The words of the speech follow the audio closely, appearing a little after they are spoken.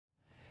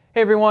Hey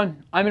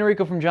everyone, I'm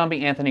Enrico from John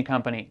B. Anthony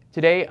Company.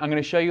 Today I'm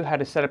going to show you how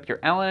to set up your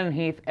Allen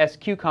Heath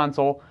SQ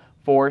console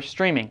for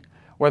streaming.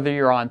 Whether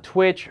you're on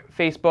Twitch,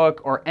 Facebook,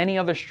 or any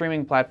other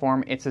streaming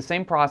platform, it's the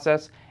same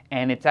process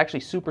and it's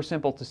actually super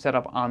simple to set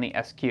up on the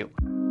SQ.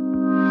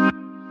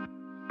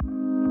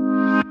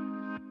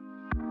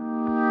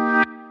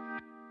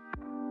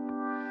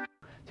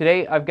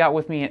 Today I've got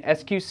with me an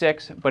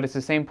SQ6, but it's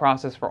the same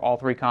process for all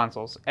three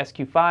consoles,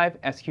 SQ5,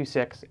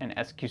 SQ6, and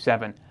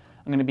SQ7.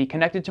 I'm going to be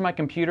connected to my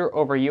computer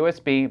over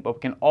USB, but we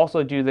can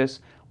also do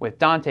this with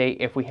Dante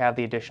if we have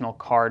the additional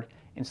card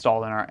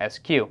installed in our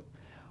SQ.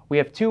 We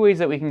have two ways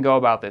that we can go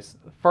about this.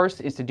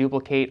 First is to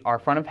duplicate our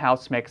front of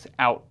house mix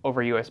out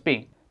over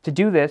USB. To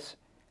do this,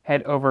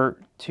 head over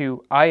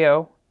to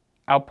I/O,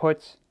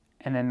 Outputs,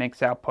 and then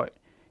Mix Output.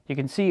 You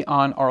can see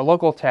on our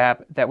local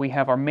tab that we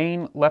have our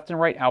main left and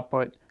right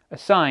output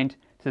assigned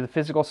to the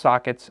physical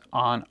sockets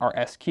on our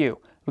SQ.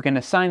 We can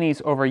assign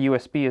these over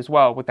USB as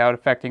well without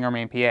affecting our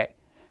main PA.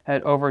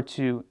 Head over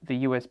to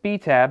the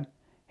USB tab,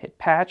 hit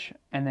Patch,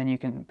 and then you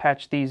can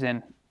patch these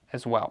in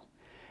as well.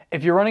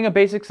 If you're running a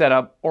basic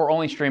setup or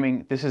only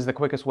streaming, this is the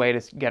quickest way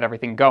to get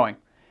everything going.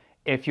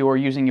 If you're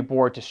using your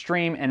board to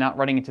stream and not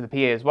running into the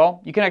PA as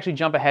well, you can actually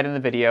jump ahead in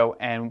the video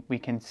and we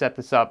can set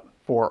this up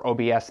for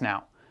OBS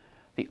now.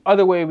 The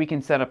other way we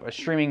can set up a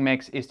streaming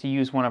mix is to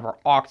use one of our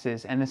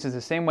auxes, and this is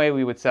the same way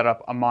we would set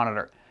up a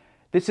monitor.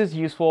 This is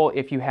useful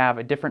if you have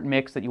a different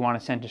mix that you want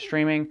to send to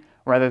streaming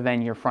rather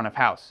than your front of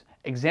house.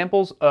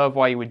 Examples of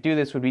why you would do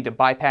this would be to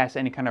bypass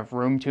any kind of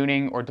room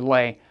tuning or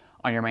delay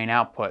on your main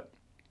output.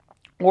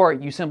 Or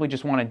you simply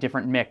just want a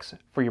different mix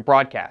for your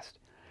broadcast.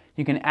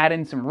 You can add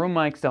in some room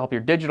mics to help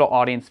your digital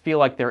audience feel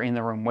like they're in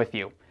the room with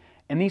you.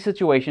 In these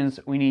situations,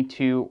 we need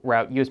to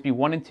route USB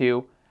 1 and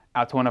 2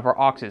 out to one of our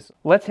auxes.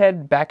 Let's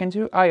head back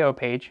into I/O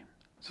page,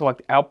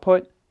 select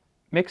Output,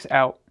 Mix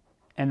Out,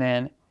 and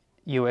then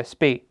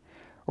USB.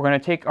 We're going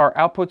to take our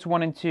outputs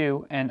 1 and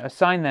 2 and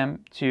assign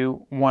them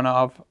to one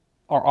of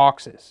our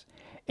auxes.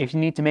 If you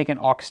need to make an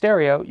aux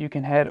stereo, you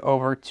can head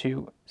over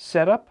to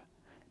Setup,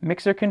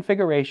 Mixer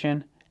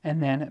Configuration,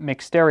 and then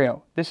Mix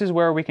Stereo. This is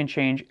where we can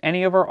change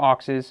any of our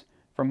auxes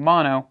from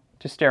mono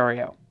to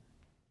stereo.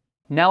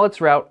 Now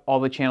let's route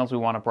all the channels we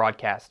want to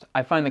broadcast.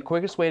 I find the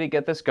quickest way to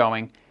get this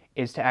going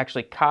is to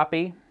actually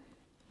copy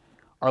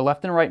our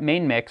left and right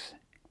main mix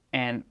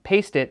and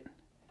paste it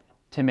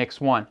to mix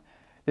 1.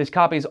 This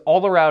copies all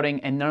the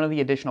routing and none of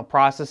the additional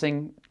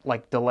processing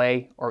like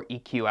delay or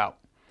EQ out.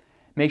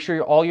 Make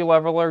sure all your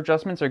leveler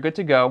adjustments are good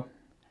to go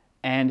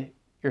and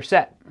you're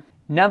set.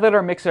 Now that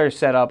our mixer is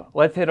set up,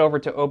 let's head over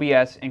to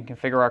OBS and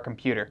configure our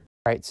computer.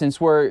 All right, since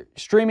we're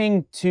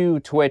streaming to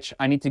Twitch,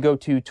 I need to go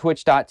to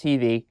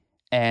twitch.tv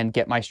and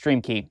get my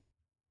stream key.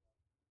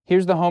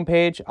 Here's the home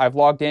page. I've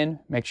logged in.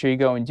 Make sure you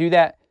go and do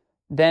that.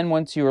 Then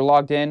once you are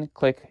logged in,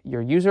 click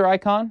your user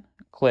icon,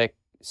 click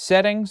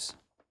Settings,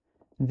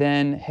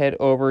 then head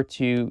over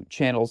to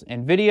Channels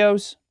and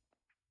Videos.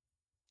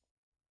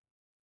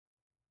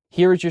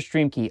 Here is your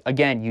stream key.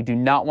 Again, you do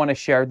not want to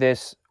share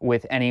this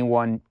with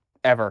anyone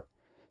ever.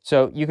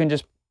 So you can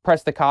just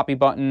press the copy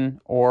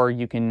button or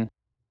you can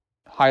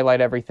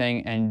highlight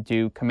everything and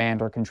do Command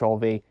or Control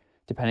V,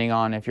 depending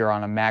on if you're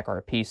on a Mac or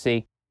a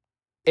PC.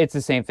 It's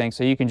the same thing,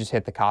 so you can just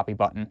hit the copy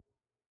button.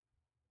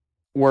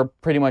 We're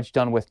pretty much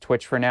done with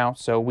Twitch for now,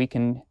 so we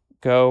can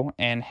go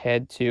and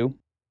head to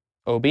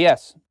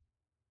OBS.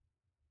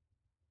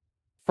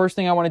 First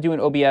thing I want to do in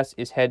OBS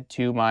is head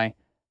to my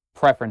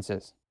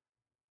preferences.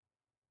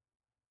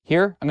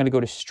 Here, I'm going to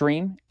go to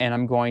Stream, and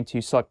I'm going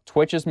to select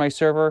Twitch as my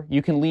server.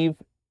 You can leave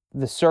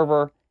the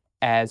server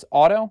as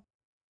auto.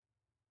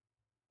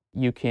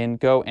 You can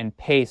go and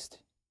paste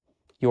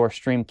your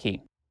stream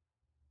key.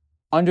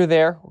 Under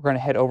there, we're going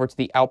to head over to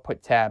the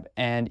Output tab,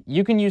 and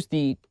you can use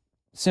the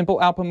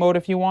simple output mode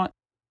if you want.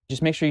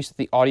 Just make sure you set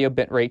the audio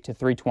bitrate to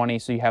 320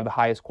 so you have the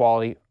highest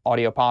quality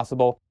audio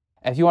possible.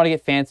 If you want to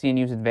get fancy and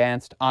use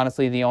advanced,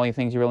 honestly, the only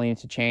things you really need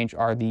to change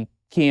are the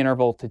key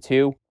interval to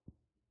 2,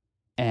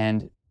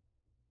 and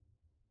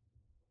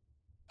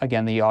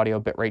again, the audio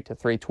bitrate to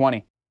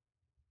 320.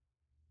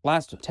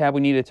 Last tab we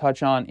need to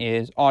touch on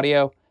is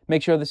audio.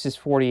 Make sure this is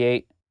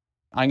 48.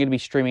 I'm going to be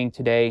streaming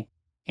today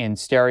in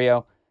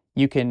stereo.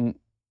 You can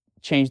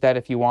change that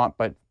if you want,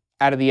 but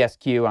out of the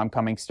SQ, I'm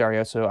coming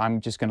stereo, so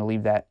I'm just going to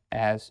leave that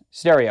as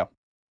stereo.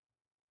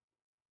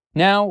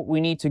 Now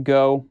we need to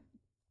go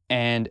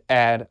and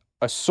add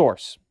a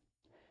source.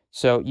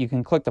 So you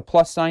can click the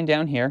plus sign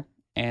down here,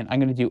 and I'm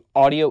going to do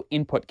audio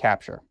input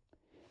capture.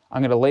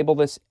 I'm going to label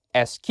this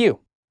SQ.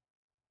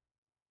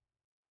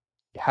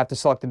 You have to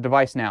select the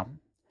device now.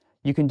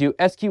 You can do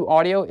SQ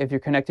audio if you're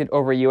connected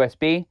over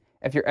USB.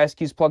 If your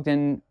SQ is plugged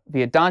in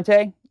via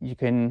Dante, you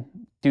can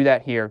do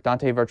that here,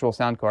 Dante Virtual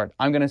Sound Card.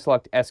 I'm going to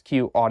select SQ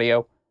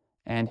Audio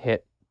and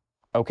hit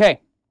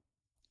OK.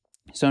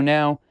 So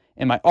now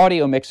in my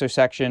audio mixer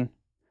section,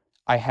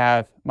 I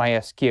have my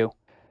SQ.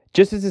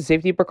 Just as a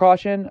safety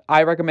precaution,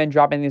 I recommend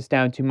dropping this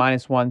down to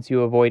 -1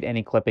 to avoid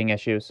any clipping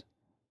issues.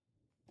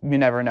 You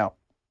never know.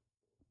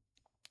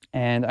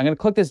 And I'm going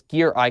to click this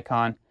gear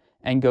icon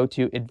and go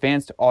to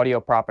Advanced Audio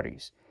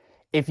Properties.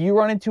 If you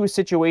run into a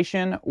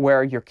situation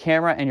where your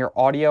camera and your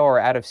audio are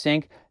out of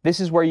sync, this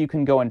is where you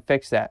can go and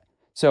fix that.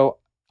 So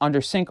under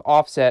sync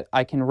offset,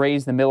 I can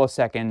raise the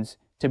milliseconds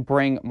to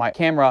bring my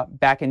camera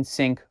back in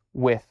sync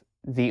with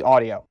the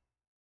audio.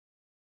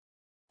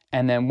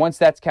 And then once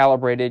that's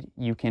calibrated,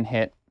 you can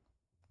hit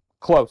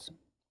close.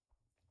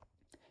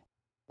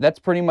 That's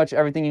pretty much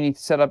everything you need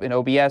to set up in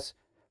OBS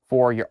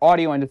for your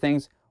audio end of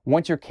things.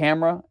 Once your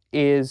camera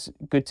is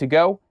good to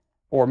go,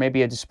 or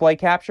maybe a display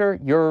capture,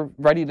 you're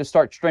ready to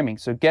start streaming.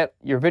 So get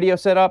your video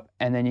set up,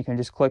 and then you can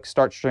just click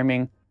start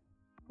streaming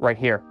right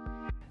here.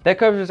 That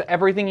covers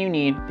everything you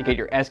need to get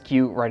your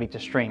SQ ready to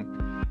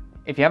stream.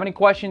 If you have any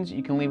questions,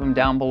 you can leave them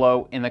down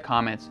below in the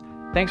comments.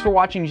 Thanks for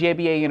watching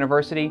JBA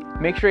University.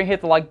 Make sure you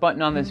hit the like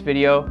button on this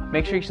video,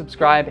 make sure you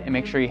subscribe, and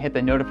make sure you hit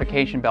the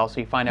notification bell so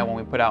you find out when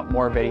we put out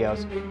more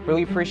videos.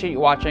 Really appreciate you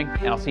watching,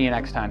 and I'll see you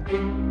next time.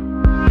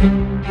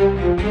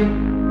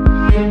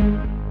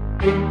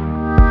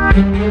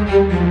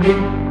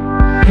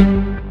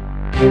 Thank you.